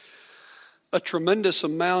A tremendous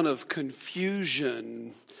amount of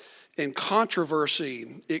confusion and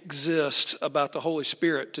controversy exists about the Holy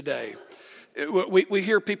Spirit today. We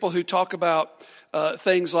hear people who talk about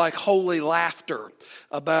things like holy laughter,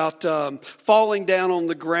 about falling down on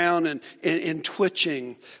the ground and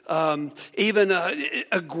twitching, even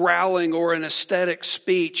a growling or an ecstatic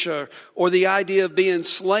speech, or the idea of being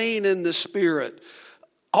slain in the Spirit,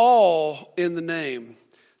 all in the name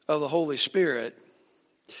of the Holy Spirit.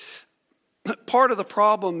 Part of the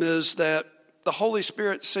problem is that the Holy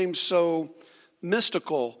Spirit seems so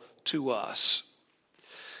mystical to us.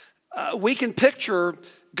 We can picture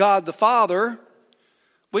God the Father.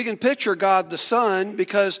 We can picture God the Son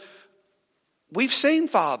because we've seen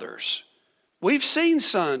fathers. We've seen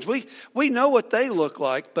sons. We know what they look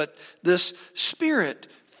like, but this Spirit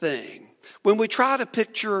thing, when we try to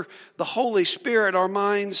picture the Holy Spirit, our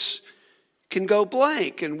minds can go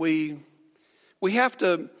blank, and we have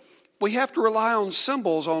to rely on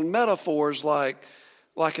symbols, on metaphors like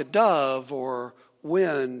a dove or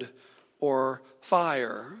wind or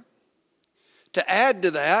fire. To add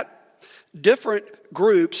to that, different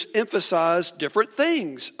groups emphasize different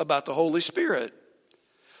things about the Holy Spirit.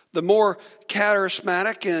 The more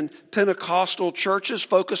charismatic and Pentecostal churches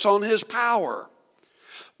focus on His power,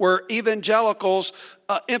 where evangelicals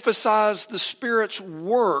emphasize the Spirit's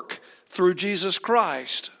work through Jesus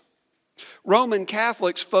Christ. Roman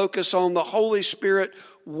Catholics focus on the Holy Spirit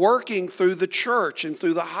working through the church and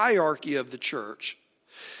through the hierarchy of the church.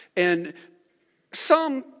 And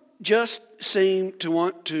some just seem to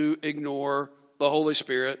want to ignore the Holy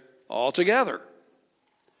Spirit altogether.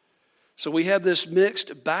 So we have this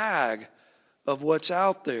mixed bag of what's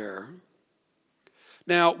out there.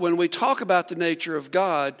 Now, when we talk about the nature of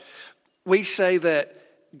God, we say that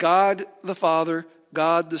God the Father,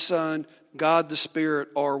 God the Son, God the Spirit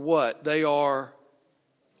are what? They are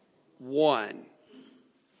one.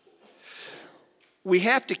 We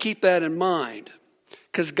have to keep that in mind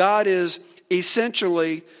because God is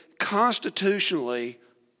essentially, constitutionally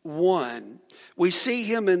one. We see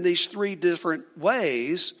Him in these three different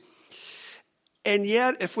ways, and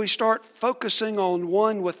yet if we start focusing on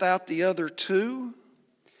one without the other two,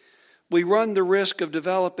 we run the risk of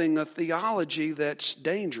developing a theology that's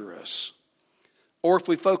dangerous. Or if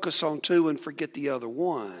we focus on two and forget the other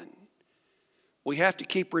one. We have to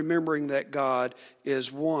keep remembering that God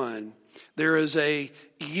is one. There is a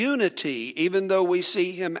unity, even though we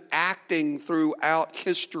see Him acting throughout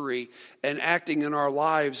history and acting in our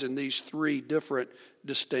lives in these three different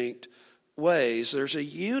distinct ways. There's a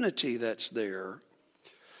unity that's there.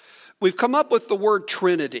 We've come up with the word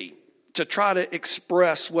Trinity to try to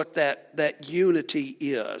express what that unity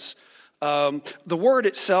is. The word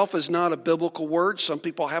itself is not a biblical word. Some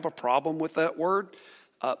people have a problem with that word.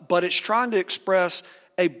 But it's trying to express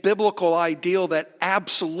a biblical ideal that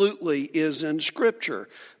absolutely is in Scripture,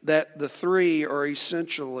 that the three are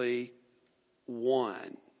essentially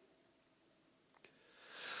one.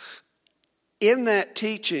 In that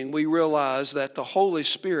teaching, we realize that the Holy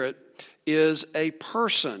Spirit is a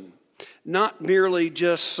person, not merely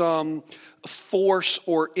just some force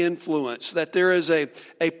or influence, that there is a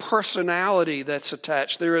personality that's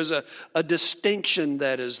attached. There is a distinction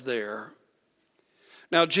that is there.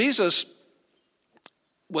 Now, Jesus,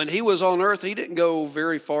 when He was on earth, He didn't go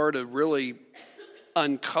very far to really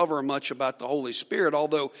uncover much about the Holy Spirit,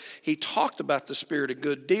 although He talked about the Spirit a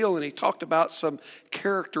good deal, and He talked about some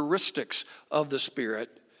characteristics of the Spirit.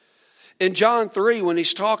 In John 3, when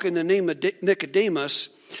He's talking to Nicodemus,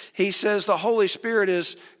 He says the Holy Spirit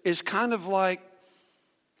is kind of like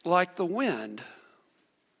the wind.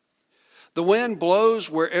 The wind blows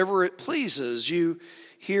wherever it pleases. You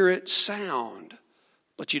hear its sound,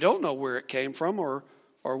 but you don't know where it came from or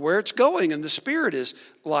where it's going. And the Spirit is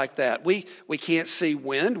like that. We can't see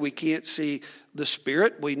wind. We can't see the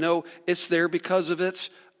Spirit. We know it's there because of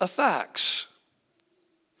its effects.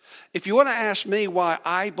 If you want to ask me why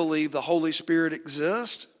I believe the Holy Spirit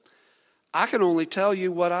exists, I can only tell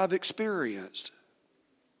you what I've experienced.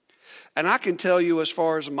 And I can tell you as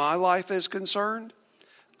far as my life is concerned,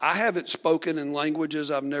 I haven't spoken in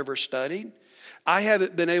languages I've never studied. I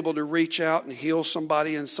haven't been able to reach out and heal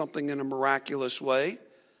somebody in something in a miraculous way.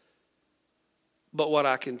 But what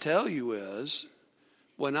I can tell you is,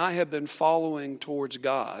 when I have been following towards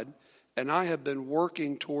God and I have been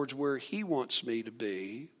working towards where He wants me to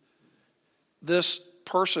be, this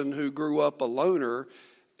person who grew up a loner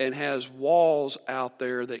and has walls out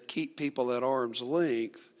there that keep people at arm's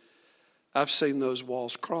length, I've seen those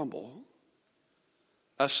walls crumble.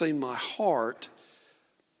 I've seen my heart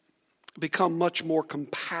become much more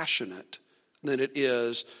compassionate than it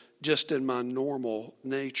is just in my normal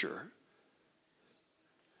nature.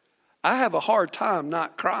 I have a hard time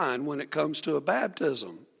not crying when it comes to a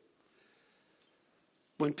baptism.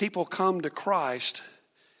 When people come to Christ,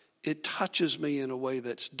 it touches me in a way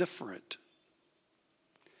that's different.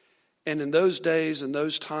 And in those days and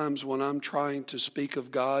those times when I'm trying to speak of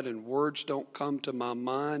God and words don't come to my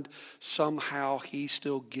mind, somehow He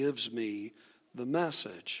still gives me the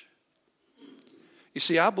message. You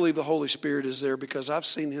see, I believe the Holy Spirit is there because I've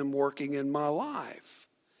seen Him working in my life,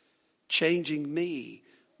 changing me,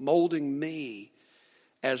 molding me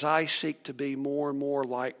as I seek to be more and more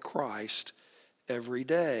like Christ every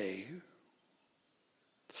day.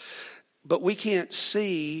 But we can't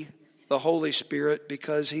see the Holy Spirit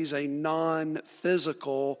because He's a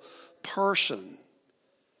non-physical person.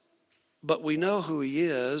 But we know who He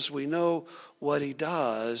is. We know what He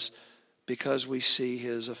does because we see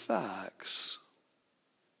His effects.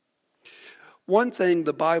 One thing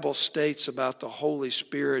the Bible states about the Holy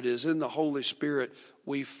Spirit is in the Holy Spirit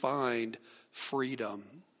we find freedom.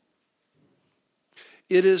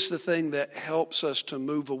 It is the thing that helps us to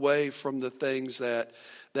move away from the things that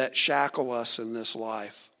shackle us in this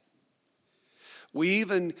life. We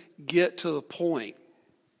even get to the point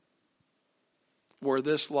where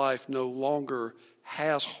this life no longer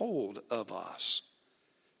has hold of us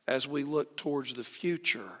as we look towards the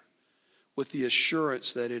future with the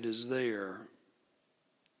assurance that it is there.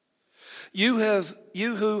 You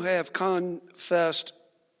who have confessed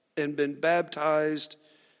and been baptized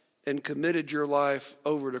and committed your life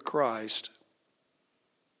over to Christ,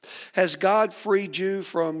 has God freed you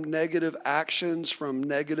from negative actions, from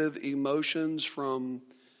negative emotions, from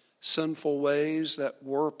sinful ways that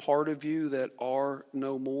were part of you that are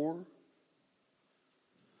no more?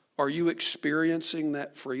 Are you experiencing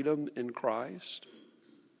that freedom in Christ?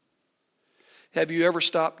 Have you ever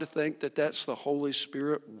stopped to think that that's the Holy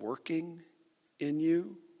Spirit working in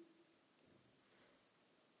you?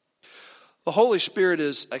 The Holy Spirit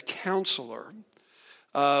is a counselor.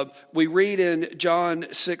 We read in John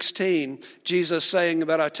 16, Jesus saying,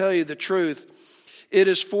 "But I tell you the truth, it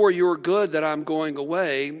is for your good that I'm going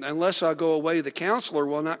away. Unless I go away, the counselor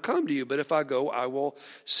will not come to you. But if I go, I will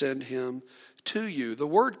send him to you." The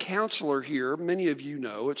word counselor here, many of you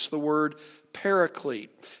know, it's the word paraclete.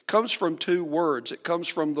 It comes from two words. It comes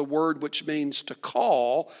from the word which means to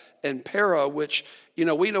call, and para, which,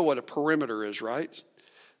 we know what a perimeter is, right?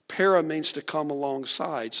 Para means to come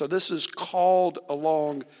alongside. So this is called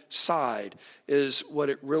alongside is what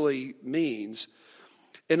it really means.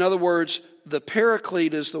 In other words, the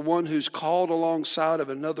paraclete is the one who's called alongside of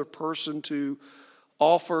another person to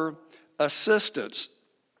offer assistance.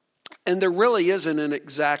 And there really isn't an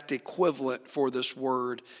exact equivalent for this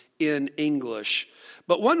word in English.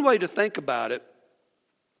 But one way to think about it,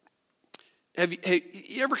 have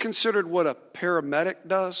you ever considered what a paramedic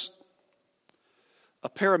does? A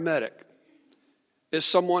paramedic is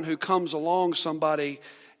someone who comes along somebody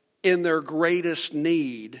in their greatest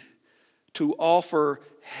need to offer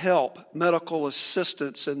help, medical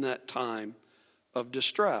assistance in that time of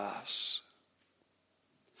distress.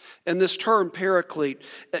 And this term paraclete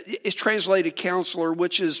is translated counselor,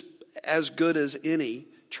 which is as good as any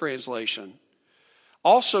translation.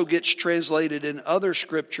 Also gets translated in other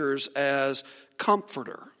scriptures as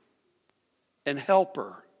comforter and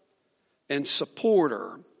helper and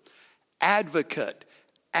supporter, advocate,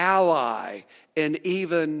 ally, and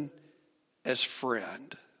even as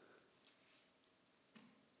friend.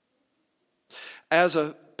 As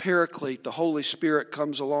a paraclete, the Holy Spirit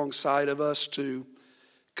comes alongside of us to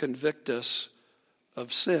convict us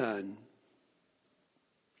of sin.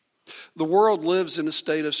 The world lives in a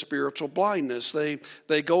state of spiritual blindness.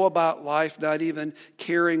 They go about life not even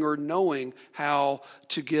caring or knowing how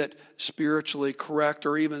to get spiritually correct,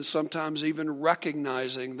 or even sometimes even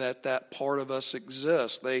recognizing that part of us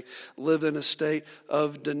exists. They live in a state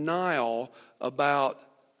of denial about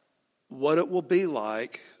what it will be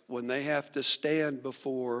like when they have to stand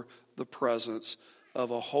before the presence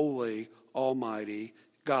of a holy, almighty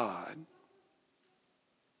God.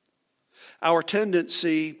 Our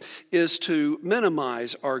tendency is to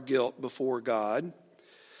minimize our guilt before God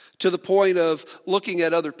to the point of looking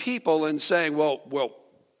at other people and saying, well,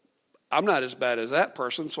 I'm not as bad as that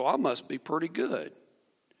person, so I must be pretty good.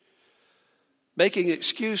 Making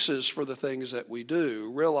excuses for the things that we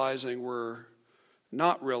do, we're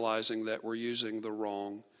not realizing that we're using the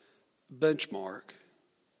wrong benchmark.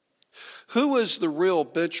 Who is the real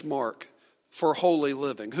benchmark for holy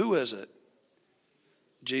living? Who is it?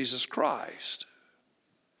 Jesus Christ.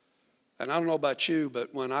 And I don't know about you,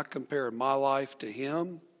 but when I compare my life to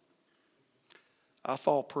Him, I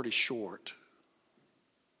fall pretty short.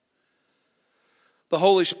 The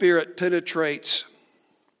Holy Spirit penetrates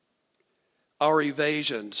our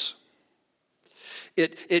evasions.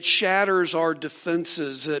 It shatters our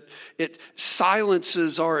defenses. It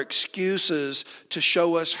silences our excuses to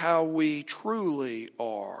show us how we truly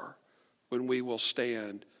are when we will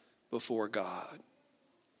stand before God.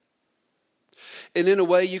 And in a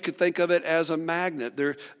way, you could think of it as a magnet.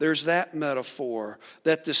 There's that metaphor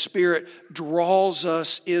that the Spirit draws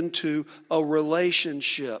us into a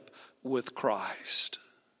relationship with Christ.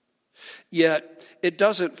 Yet, it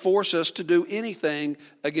doesn't force us to do anything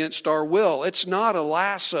against our will. It's not a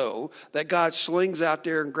lasso that God slings out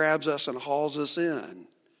there and grabs us and hauls us in.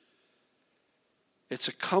 It's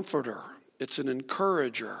a comforter. It's an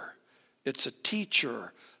encourager. It's a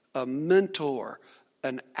teacher, a mentor,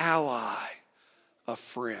 an ally, a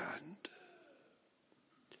friend.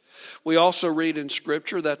 We also read in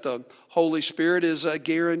Scripture that the Holy Spirit is a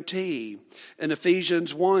guarantee. In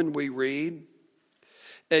Ephesians 1 we read,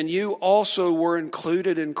 "And you also were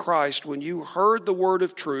included in Christ when you heard the word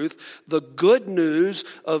of truth, the good news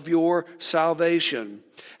of your salvation.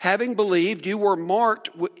 Having believed, you were marked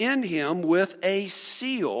in him with a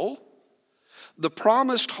seal, the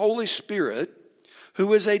promised Holy Spirit,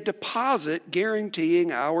 who is a deposit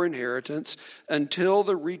guaranteeing our inheritance until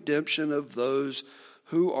the redemption of those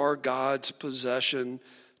who are God's possession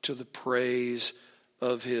to the praise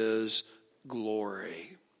of his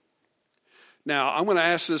glory." Now, I'm going to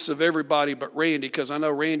ask this of everybody but Randy, because I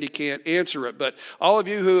know Randy can't answer it. But all of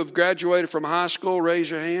you who have graduated from high school,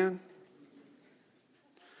 raise your hand.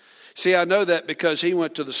 See, I know that because he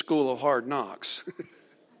went to the school of hard knocks.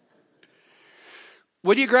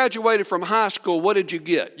 When you graduated from high school, what did you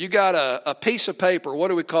get? You got a piece of paper. What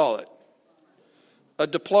do we call it? A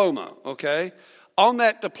diploma, okay? On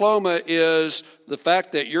that diploma is the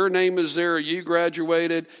fact that your name is there, you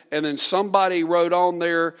graduated, and then somebody wrote on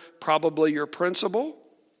there, probably your principal,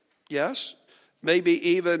 yes? Maybe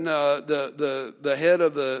even the head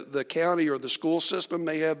of the county or the school system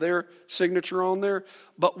may have their signature on there.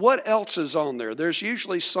 But what else is on there? There's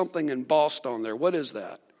usually something embossed on there. What is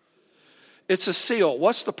that? It's a seal.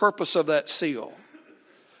 What's the purpose of that seal?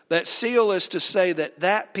 That seal is to say that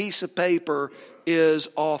that piece of paper is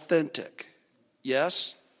authentic.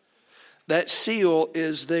 Yes? That seal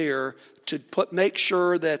is there to make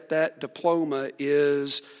sure that that diploma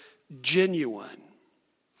is genuine.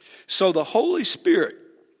 So the Holy Spirit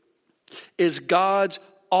is God's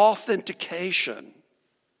authentication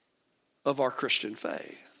of our Christian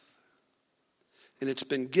faith. And it's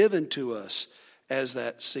been given to us as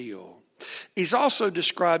that seal. He's also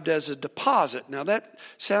described as a deposit. Now that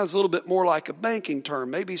sounds a little bit more like a banking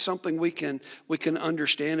term, maybe something we can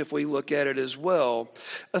understand if we look at it as well.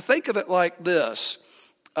 Think of it like this.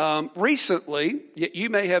 Recently,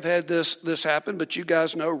 you may have had this happen, but you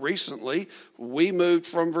guys know recently we moved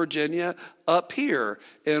from Virginia up here.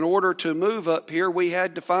 In order to move up here, we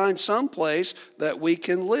had to find some place that we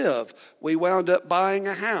can live. We wound up buying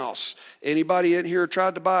a house. Anybody in here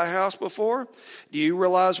tried to buy a house before? Do you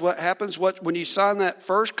realize what happens when you sign that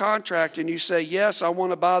first contract and you say, yes, I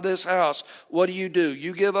want to buy this house? What do?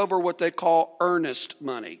 You give over what they call earnest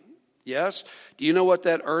money. Yes? Do you know what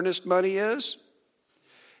that earnest money is?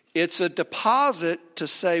 It's a deposit to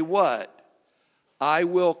say what? I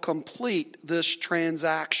will complete this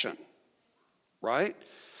transaction, right?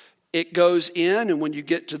 It goes in, and when you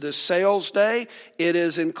get to the sales day, it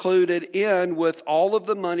is included in with all of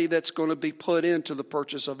the money that's going to be put into the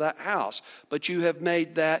purchase of that house. But you have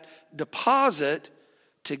made that deposit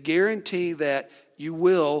to guarantee that you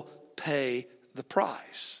will pay the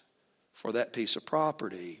price for that piece of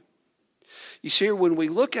property. You see, when we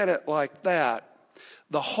look at it like that,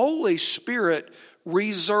 the Holy Spirit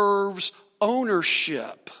reserves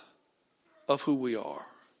ownership of who we are.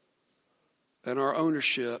 And our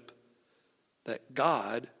ownership that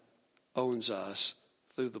God owns us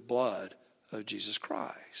through the blood of Jesus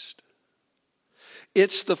Christ.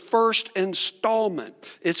 It's the first installment.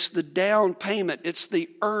 It's the down payment. It's the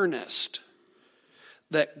earnest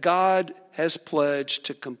that God has pledged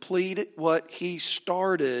to complete what He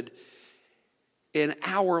started in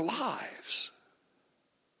our lives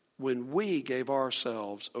when we gave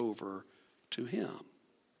ourselves over to Him.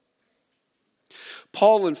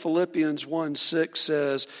 Paul in Philippians 1:6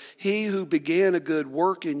 says, He who began a good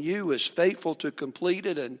work in you is faithful to complete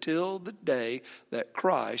it until the day that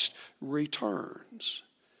Christ returns.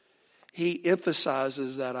 He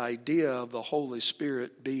emphasizes that idea of the Holy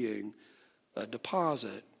Spirit being a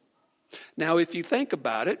deposit. Now, if you think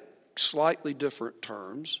about it, slightly different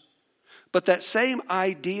terms, but that same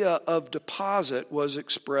idea of deposit was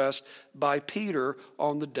expressed by Peter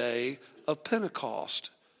on the day of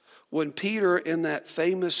Pentecost. When Peter in that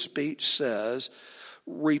famous speech says,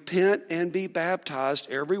 Repent and be baptized,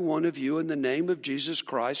 every one of you, in the name of Jesus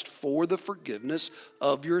Christ for the forgiveness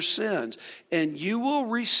of your sins, and you will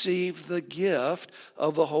receive the gift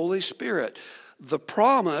of the Holy Spirit. The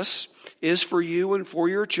promise is for you and for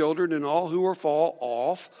your children and all who are far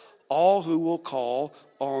off, all who will call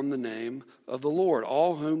on the name of the Lord,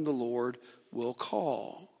 all whom the Lord will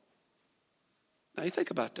call. Now you think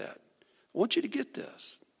about that. I want you to get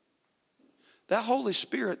this. That Holy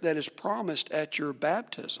Spirit that is promised at your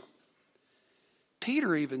baptism,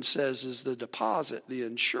 Peter even says is the deposit, the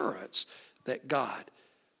insurance that God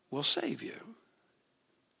will save you.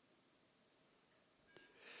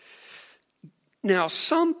 Now,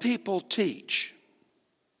 some people teach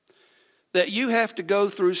that you have to go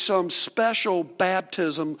through some special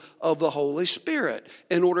baptism of the Holy Spirit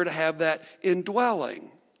in order to have that indwelling.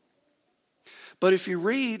 But if you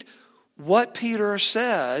read what Peter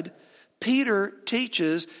said, Peter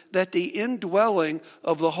teaches that the indwelling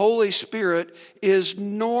of the Holy Spirit is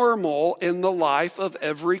normal in the life of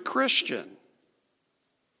every Christian,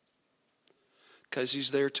 because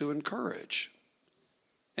he's there to encourage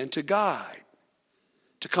and to guide,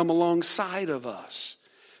 to come alongside of us,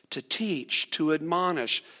 to teach, to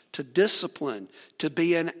admonish, to discipline, to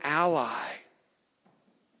be an ally,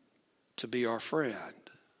 to be our friend.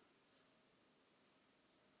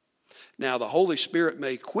 Now, the Holy Spirit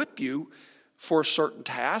may equip you for a certain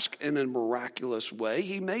task in a miraculous way.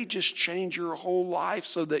 He may just change your whole life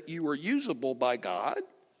so that you are usable by God.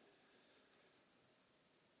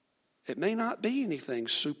 It may not be anything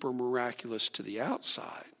super miraculous to the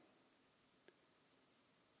outside.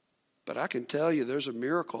 But I can tell you there's a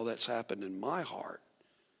miracle that's happened in my heart,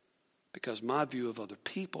 because my view of other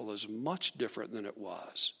people is much different than it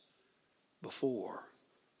was before.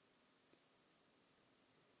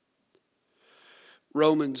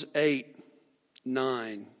 Romans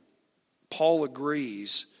 8:9, Paul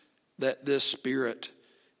agrees that this Spirit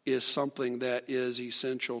is something that is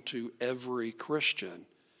essential to every Christian.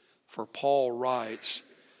 For Paul writes,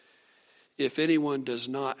 if anyone does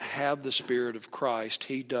not have the Spirit of Christ,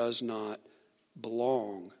 he does not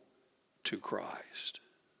belong to Christ.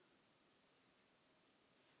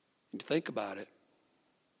 And think about it.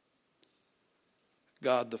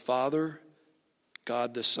 God the Father,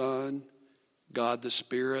 God the Son, God the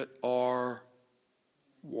Spirit are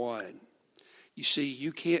one. You see,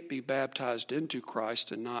 you can't be baptized into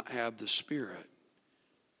Christ and not have the Spirit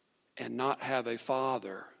and not have a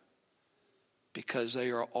Father, because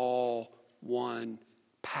they are all one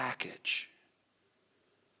package.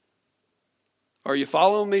 Are you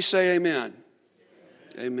following me? Say amen.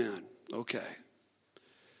 Amen. Okay.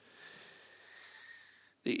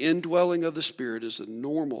 The indwelling of the Spirit is a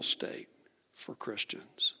normal state for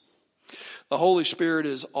Christians. The Holy Spirit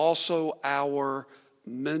is also our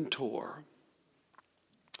mentor.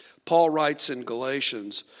 Paul writes in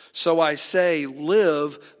Galatians, so I say,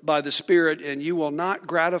 live by the Spirit, and you will not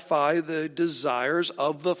gratify the desires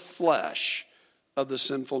of the flesh, of the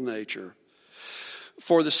sinful nature.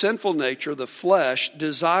 For the sinful nature, the flesh,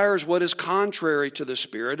 desires what is contrary to the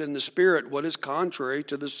Spirit, and the Spirit what is contrary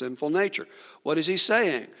to the sinful nature. What is he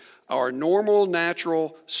saying? Our normal,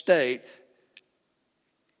 natural state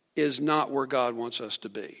is not where God wants us to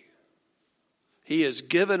be. He has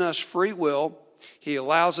given us free will. He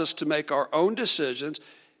allows us to make our own decisions.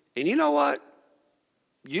 And you know what?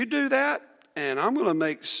 You do that, and I'm going to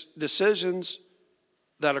make decisions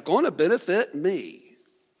that are going to benefit me.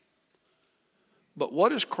 But what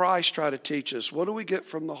does Christ try to teach us? What do we get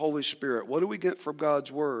from the Holy Spirit? What do we get from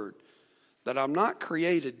God's Word? That I'm not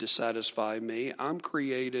created to satisfy me. I'm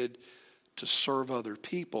created to serve other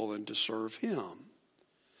people and to serve Him.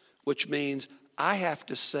 Which means I have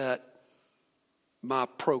to set my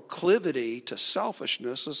proclivity to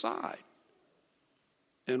selfishness aside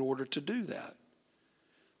in order to do that,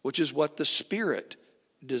 which is what the Spirit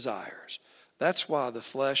desires. That's why the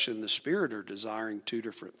flesh and the Spirit are desiring two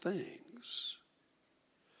different things.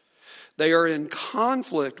 They are in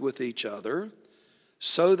conflict with each other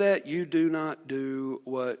so that you do not do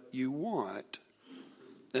what you want.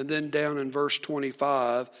 And then down in verse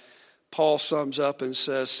 25, Paul sums up and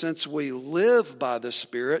says, since we live by the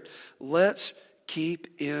Spirit, let's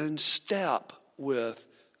keep in step with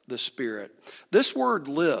the Spirit. This word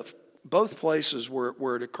live, both places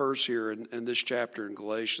where it occurs here in this chapter in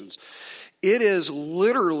Galatians, it is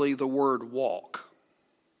literally the word walk.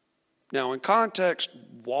 Now, in context,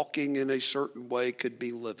 walking in a certain way could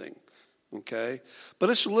be living, okay? But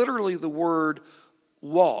it's literally the word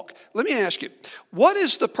walk. Let me ask you, what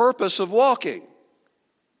is the purpose of walking?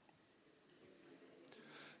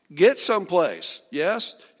 Get someplace,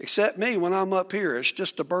 yes? Except me when I'm up here, it's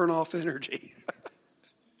just to burn off energy.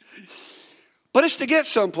 But it's to get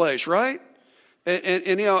someplace, right?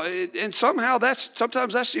 And somehow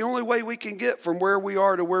sometimes that's the only way we can get from where we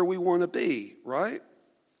are to where we want to be, right?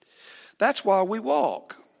 That's why we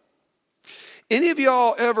walk. Any of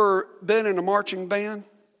y'all ever been in a marching band?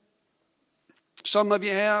 Some of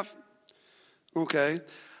you have? Okay.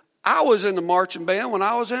 I was in the marching band when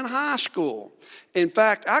I was in high school. In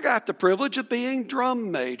fact, I got the privilege of being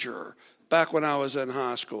drum major back when I was in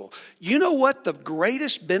high school. You know what the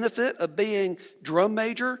greatest benefit of being drum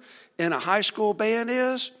major in a high school band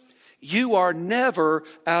is? You are never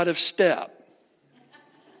out of step.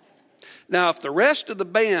 Now, if the rest of the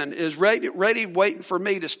band is ready waiting for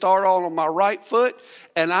me to start on my right foot,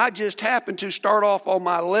 and I just happen to start off on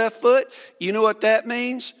my left foot, you know what that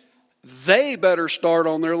means? They better start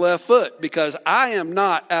on their left foot, because I am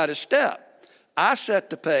not out of step. I set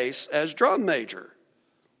the pace as drum major.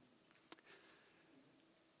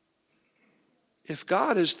 If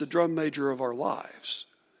God is the drum major of our lives,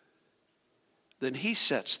 then He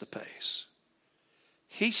sets the pace.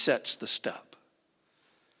 He sets the step.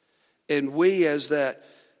 And we, as that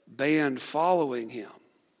band following Him,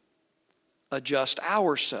 adjust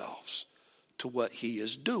ourselves to what He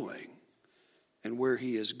is doing and where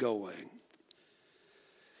He is going.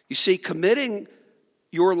 You see, committing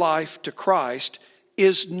your life to Christ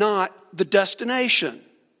is not the destination.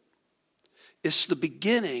 It's the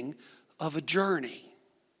beginning of a journey.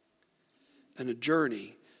 And a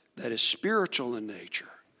journey that is spiritual in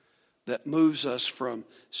nature, that moves us from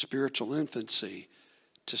spiritual infancy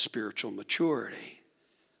to spiritual maturity.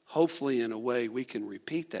 Hopefully in a way we can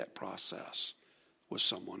repeat that process with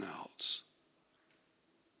someone else.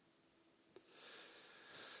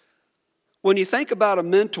 When you think about a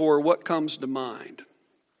mentor, what comes to mind?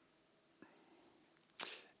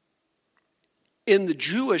 In the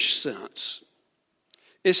Jewish sense,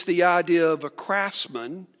 it's the idea of a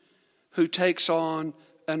craftsman who takes on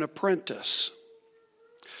an apprentice.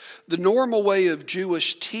 The normal way of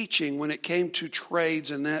Jewish teaching when it came to trades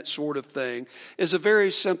and that sort of thing is a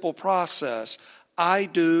very simple process. I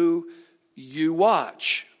do, you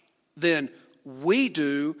watch. Then we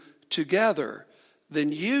do together.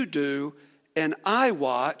 Then you do, and I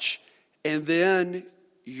watch. And then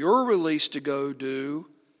you're released to go do,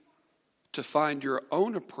 to find your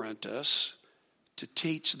own apprentice to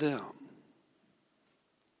teach them.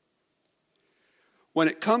 When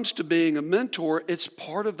it comes to being a mentor, it's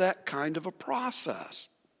part of that kind of a process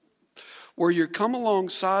where you come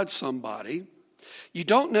alongside somebody. You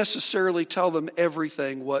don't necessarily tell them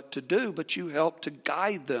everything what to do, but you help to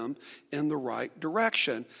guide them in the right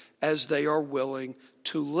direction as they are willing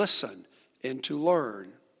to listen and to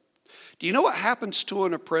learn. Do you know what happens to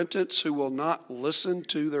an apprentice who will not listen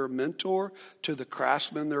to their mentor, to the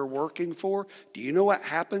craftsman they're working for? Do you know what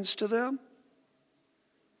happens to them?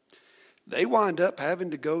 They wind up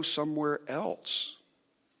having to go somewhere else.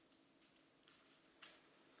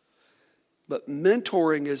 But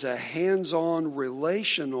mentoring is a hands-on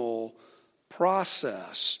relational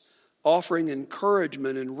process, offering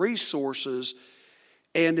encouragement and resources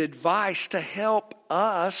and advice to help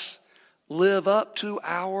us live up to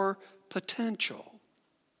our potential.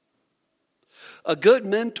 A good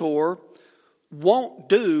mentor won't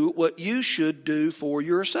do what you should do for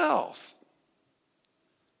yourself,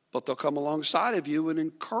 but they'll come alongside of you and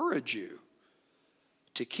encourage you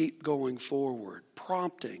to keep going forward,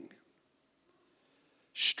 prompting,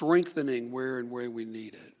 strengthening where and where we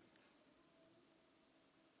need it.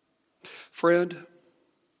 Friend,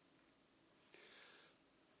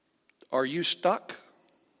 are you stuck?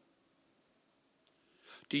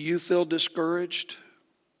 Do you feel discouraged?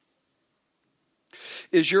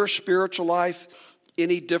 Is your spiritual life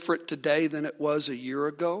any different today than it was a year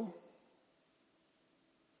ago?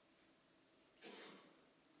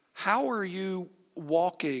 How are you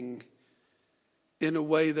walking in a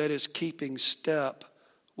way that is keeping step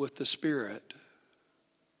with the Spirit?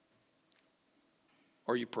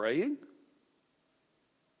 Are you praying?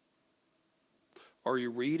 Are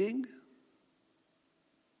you reading?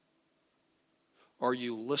 Are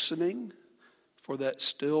you listening for that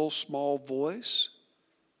still small voice?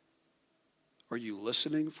 Are you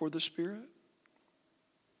listening for the Spirit?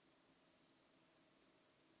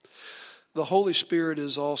 The Holy Spirit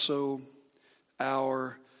is also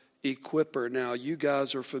our equipper. Now, you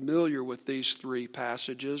guys are familiar with these three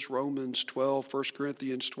passages, Romans 12, 1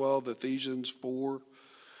 Corinthians 12, Ephesians 4.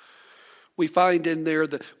 We find in there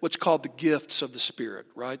what's called the gifts of the Spirit,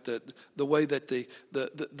 right? The way that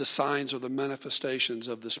the signs or the manifestations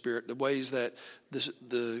of the Spirit, the ways that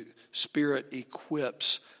the Spirit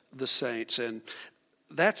equips the saints. And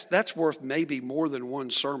that's worth maybe more than one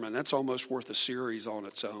sermon. That's almost worth a series on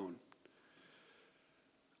its own.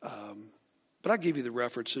 But I give you the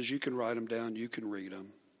references. You can write them down. You can read them.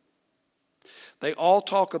 They all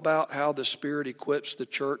talk about how the Spirit equips the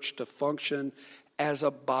church to function as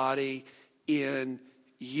a body in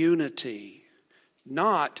unity,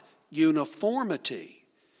 not uniformity.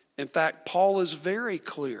 In fact, Paul is very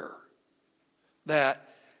clear that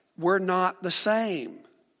we're not the same,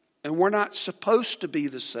 and we're not supposed to be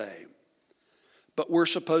the same, but we're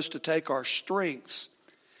supposed to take our strengths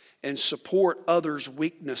and support others'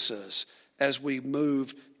 weaknesses as we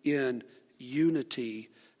move in unity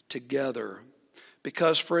together.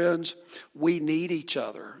 Because, friends, we need each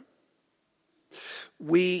other.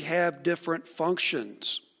 We have different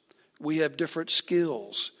functions. We have different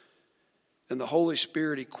skills. And the Holy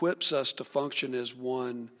Spirit equips us to function as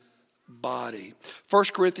one body. 1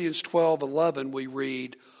 Corinthians 12:11, we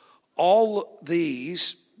read, all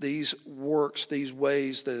these works, these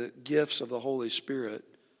ways, the gifts of the Holy Spirit,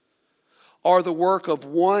 are the work of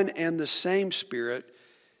one and the same Spirit,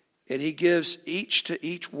 and He gives each to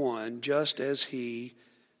each one just as He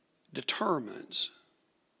determines.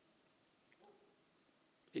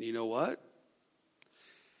 And you know what?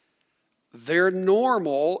 They're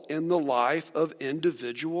normal in the life of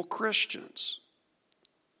individual Christians.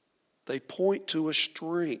 They point to a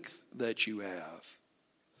strength that you have.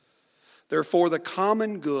 They're for the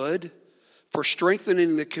common good, for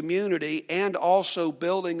strengthening the community, and also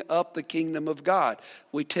building up the kingdom of God.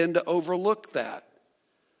 We tend to overlook that.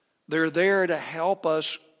 They're there to help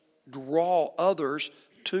us draw others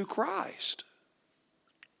to Christ.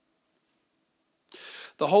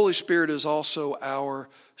 The Holy Spirit is also our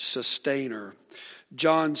sustainer.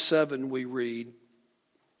 John 7, we read,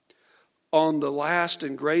 on the last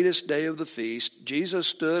and greatest day of the feast, Jesus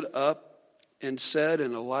stood up and said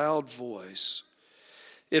in a loud voice,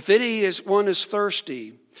 if anyone is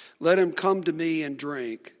thirsty, let him come to me and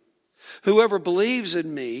drink. Whoever believes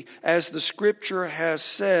in me, as the scripture has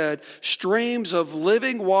said, streams of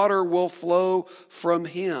living water will flow from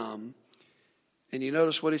him. And you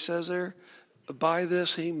notice what he says there? By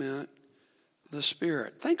this he meant the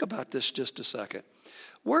Spirit. Think about this just a second.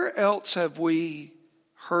 Where else have we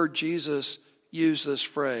heard Jesus use this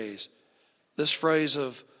phrase? This phrase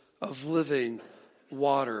of living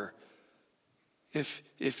water.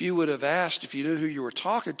 If you would have asked, if you knew who you were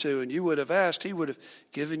talking to and you would have asked, he would have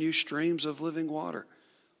given you streams of living water.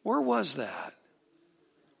 Where was that?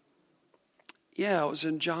 Yeah, it was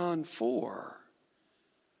in John 4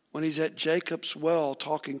 when he's at Jacob's well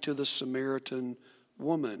talking to the Samaritan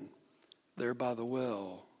woman there by the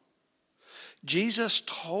well. Jesus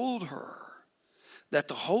told her that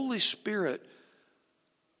the Holy Spirit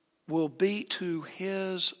will be to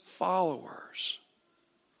his followers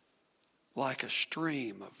like a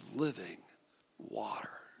stream of living water.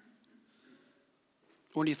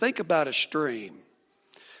 When you think about a stream,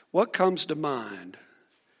 what comes to mind?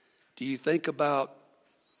 Do you think about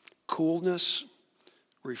coolness,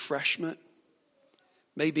 refreshment,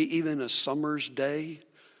 maybe even a summer's day,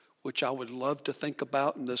 which I would love to think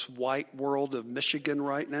about in this white world of Michigan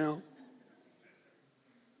right now?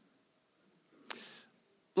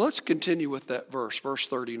 Let's continue with that verse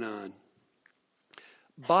 39.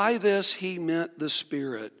 By this he meant the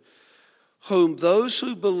Spirit, whom those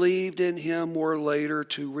who believed in him were later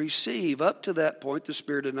to receive. Up to that point, the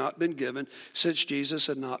Spirit had not been given since Jesus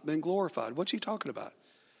had not been glorified. What's he talking about?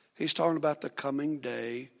 He's talking about the coming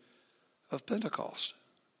day of Pentecost,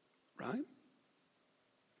 right?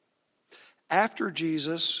 After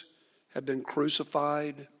Jesus had been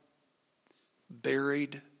crucified,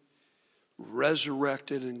 buried,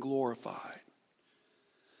 resurrected, and glorified,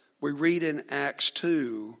 we read in Acts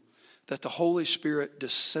 2 that the Holy Spirit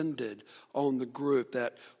descended on the group,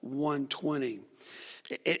 that 120.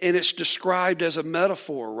 And it's described as a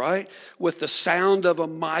metaphor, right? With the sound of a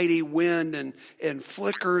mighty wind and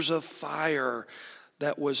flickers of fire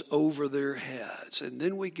that was over their heads. And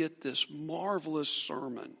then we get this marvelous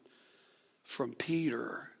sermon from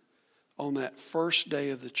Peter on that first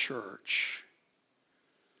day of the church.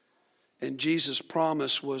 And Jesus'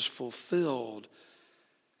 promise was fulfilled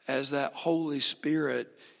as that Holy Spirit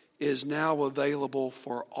is now available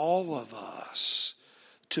for all of us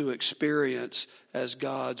to experience as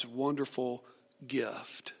God's wonderful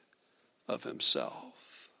gift of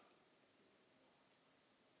himself.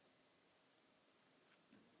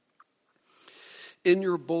 In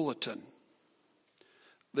your bulletin,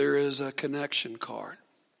 there is a connection card.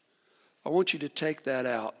 I want you to take that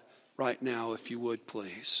out right now, if you would,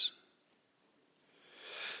 please.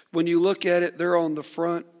 When you look at it, they're on the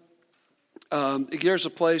front. There's a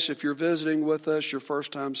place, if you're visiting with us, your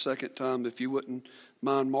first time, second time, if you wouldn't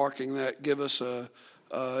mind marking that, give us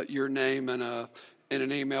your name and and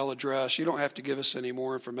an email address. You don't have to give us any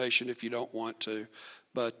more information if you don't want to,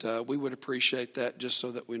 but we would appreciate that just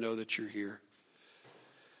so that we know that you're here.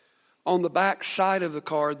 On the back side of the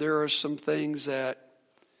card, there are some things that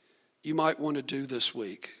you might want to do this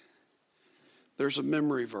week. There's a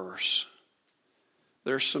memory verse.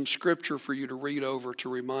 There's some scripture for you to read over to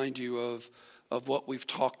remind you of what we've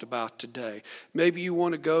talked about today. Maybe you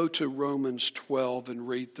want to go to Romans 12 and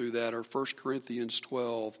read through that, or 1 Corinthians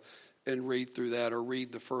 12 and read through that, or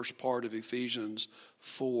read the first part of Ephesians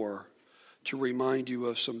 4 to remind you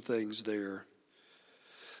of some things there.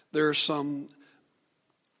 There are some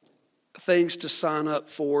things to sign up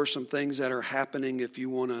for, some things that are happening if you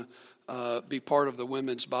want to be part of the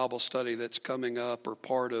women's Bible study that's coming up, or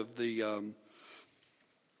part of the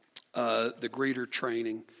greeter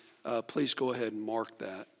training. Please go ahead and mark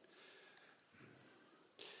that.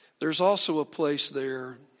 There's also a place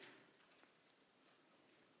there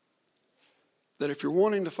that if you're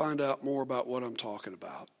wanting to find out more about what I'm talking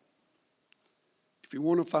about, if you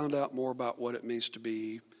want to find out more about what it means to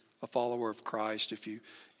be a follower of Christ, if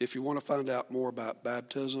you want to find out more about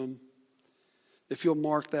baptism, if you'll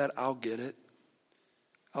mark that, I'll get it.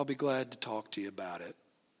 I'll be glad to talk to you about it.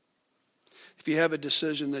 If you have a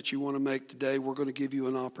decision that you want to make today, we're going to give you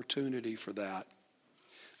an opportunity for that.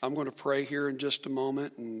 I'm going to pray here in just a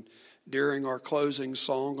moment, and during our closing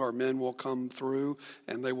song, our men will come through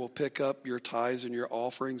and they will pick up your tithes and your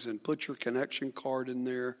offerings and put your connection card in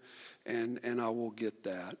there, and I will get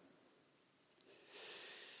that.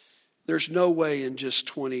 There's no way in just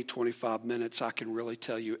 20, 25 minutes I can really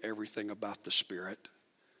tell you everything about the Spirit.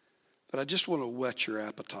 But I just want to whet your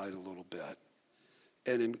appetite a little bit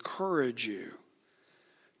and encourage you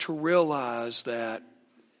to realize that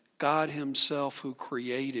God Himself, who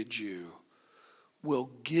created you, will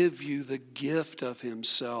give you the gift of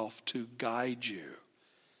Himself to guide you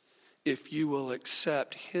if you will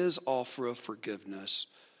accept His offer of forgiveness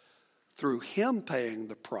through Him paying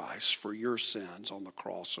the price for your sins on the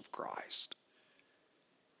cross of Christ.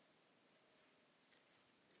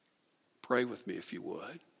 Pray with me if you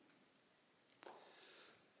would.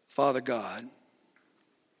 Father God,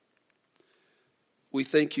 we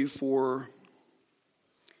thank you for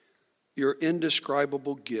your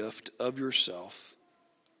indescribable gift of yourself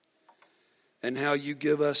and how you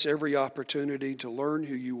give us every opportunity to learn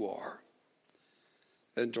who you are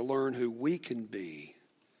and to learn who we can be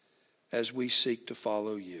as we seek to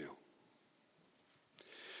follow you.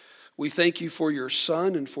 We thank you for your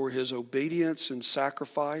Son and for His obedience and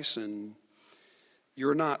sacrifice, and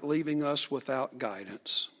you're not leaving us without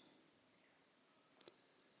guidance.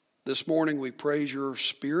 This morning we praise your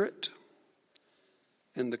Spirit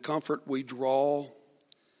and the comfort we draw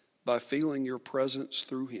by feeling your presence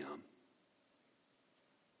through Him.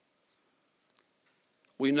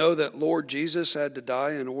 We know that Lord Jesus had to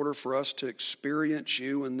die in order for us to experience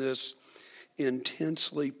you in this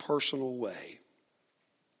intensely personal way.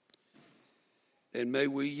 And may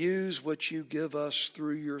we use what you give us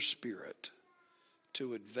through your Spirit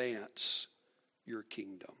to advance your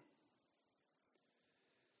kingdom.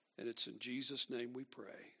 And it's in Jesus' name we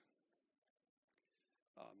pray.